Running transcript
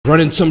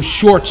Running some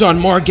shorts on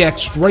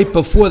Margex right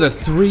before the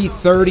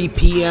 3:30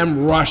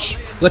 p.m. rush.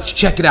 Let's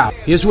check it out.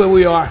 Here's where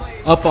we are,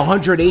 up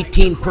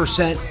 118%,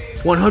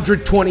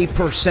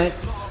 120%.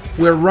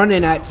 We're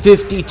running at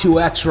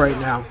 52x right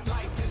now.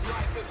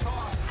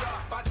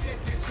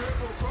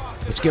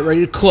 Let's get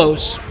ready to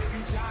close.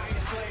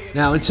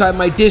 Now, inside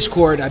my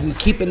Discord, I've been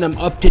keeping them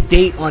up to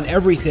date on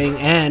everything,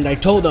 and I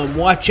told them,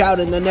 watch out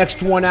in the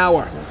next 1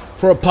 hour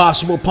for a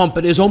possible pump.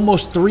 It is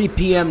almost 3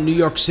 p.m. New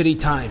York City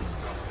time.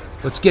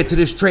 Let's get to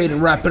this trade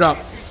and wrap it up.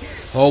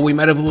 Oh, we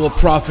might have a little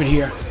profit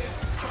here.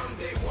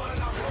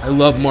 I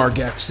love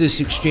Margex. This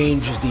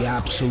exchange is the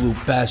absolute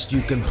best.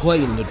 You can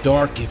play in the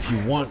dark if you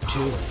want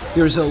to.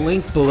 There's a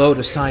link below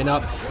to sign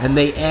up, and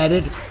they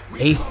added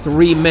a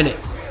 3-minute.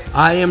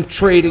 I am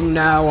trading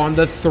now on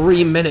the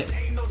 3-minute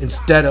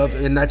instead of,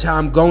 and that's how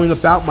I'm going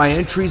about my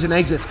entries and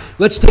exits.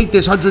 Let's take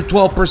this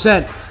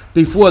 112%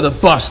 before the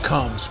bus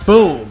comes.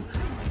 Boom.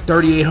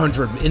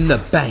 3,800 in the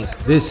bank.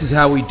 This is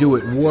how we do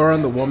it. War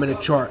on the 1-minute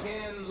chart.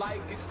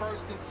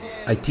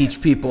 I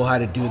teach people how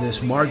to do this.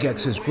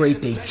 Margex is great.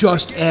 They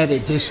just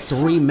added this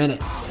 3-minute.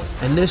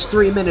 And this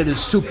 3-minute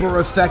is super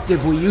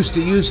effective. We used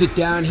to use it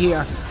down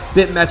here.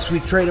 BitMEX, we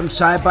trade them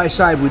side by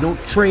side. We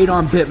don't trade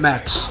on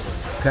BitMEX.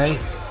 Okay?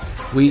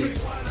 We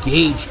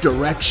gauge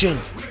direction,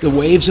 the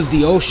waves of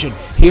the ocean.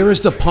 Here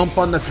is the pump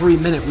on the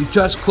 3-minute. We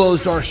just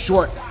closed our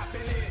short.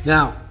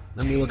 Now,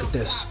 let me look at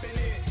this.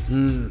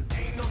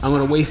 I'm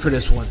going to wait for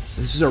this one.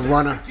 This is a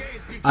runner.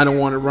 I don't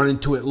want to run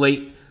into it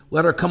late.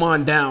 Let her come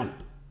on down.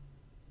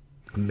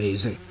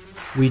 Amazing.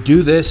 We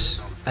do this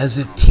as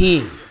a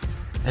team,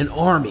 an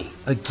army,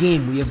 a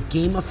game. We have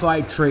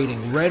gamified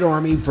trading. Red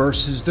Army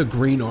versus the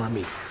Green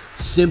Army.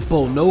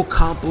 Simple, no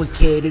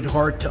complicated,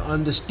 hard to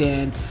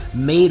understand,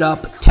 made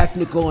up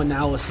technical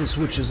analysis,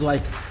 which is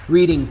like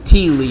reading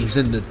tea leaves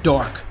in the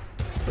dark.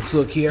 Let's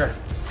look here.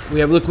 We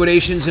have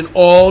liquidations in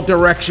all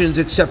directions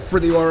except for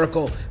the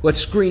Oracle.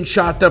 Let's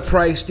screenshot the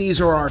price.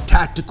 These are our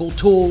tactical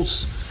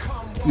tools.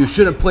 You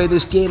shouldn't play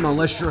this game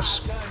unless you're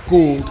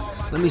schooled.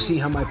 Let me see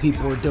how my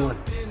people are doing.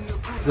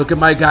 Look at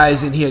my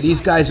guys in here.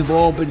 These guys have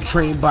all been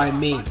trained by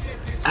me.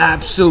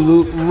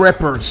 Absolute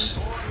rippers.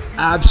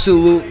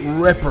 Absolute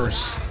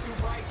rippers.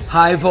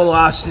 High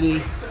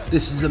velocity.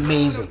 This is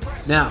amazing.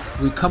 Now,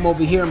 we come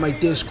over here in my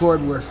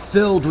Discord. We're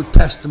filled with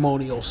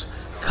testimonials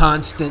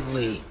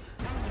constantly.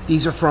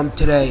 These are from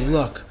today.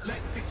 Look,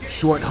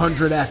 short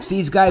 100x.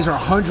 These guys are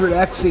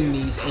 100xing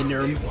these, and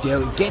they're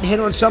getting hit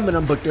on some of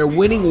them, but they're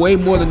winning way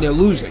more than they're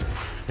losing.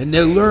 And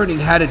they're learning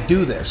how to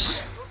do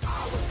this.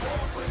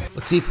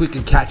 Let's see if we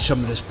can catch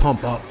some of this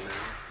pump up.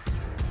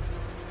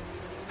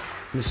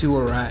 Let me see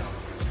where we're at.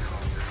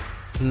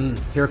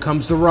 Here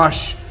comes the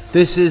rush.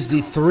 This is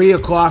the 3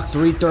 o'clock,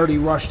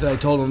 3:30 rush that I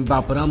told them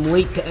about, but I'm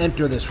late to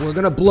enter this. We're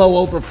going to blow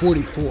over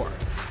 44.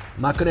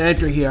 I'm not going to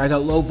enter here. I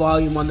got low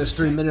volume on this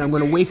 3-minute. I'm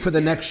going to wait for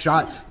the next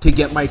shot to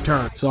get my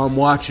turn. So I'm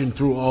watching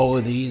through all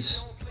of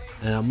these,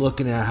 and I'm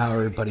looking at how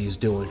everybody is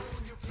doing.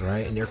 All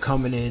right, and they're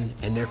coming in,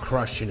 and they're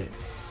crushing it.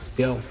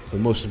 The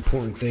most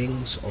important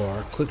things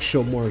are click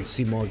show more,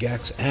 see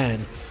Margex,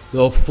 and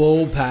the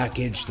full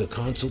package, the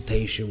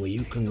consultation where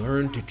you can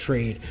learn to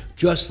trade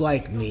just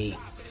like me,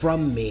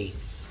 from me,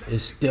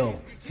 is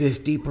still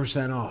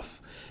 50% off.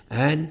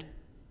 And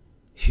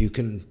you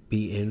can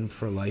be in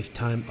for a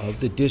lifetime of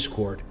the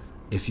Discord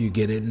if you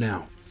get in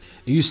now.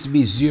 It used to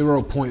be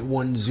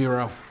 0.10.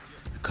 I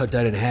cut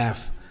that in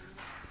half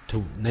to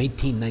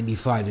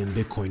 1995 in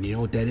Bitcoin. You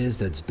know what that is?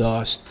 That's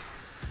dust.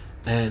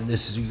 And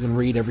this is, you can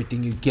read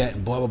everything you get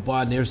and blah, blah,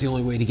 blah. And there's the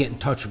only way to get in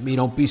touch with me.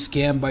 Don't be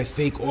scammed by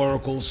fake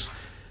oracles.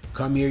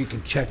 Come here, you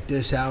can check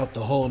this out,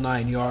 the whole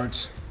 9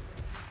 yards.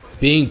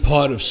 Being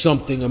part of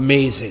something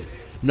amazing,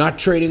 not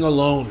trading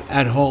alone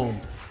at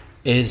home,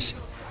 is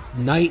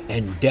night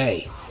and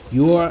day.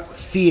 Your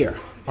fear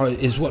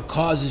is what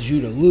causes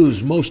you to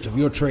lose most of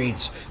your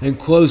trades and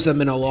close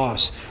them in a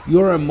loss.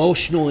 Your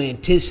emotional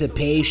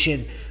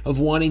anticipation of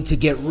wanting to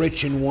get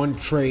rich in one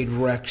trade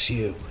wrecks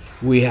you.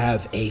 We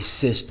have a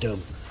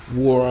system,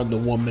 War on the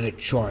 1-minute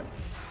chart.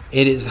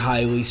 It is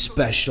highly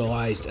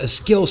specialized, a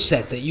skill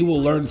set that you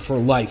will learn for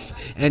life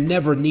and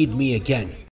never need me again.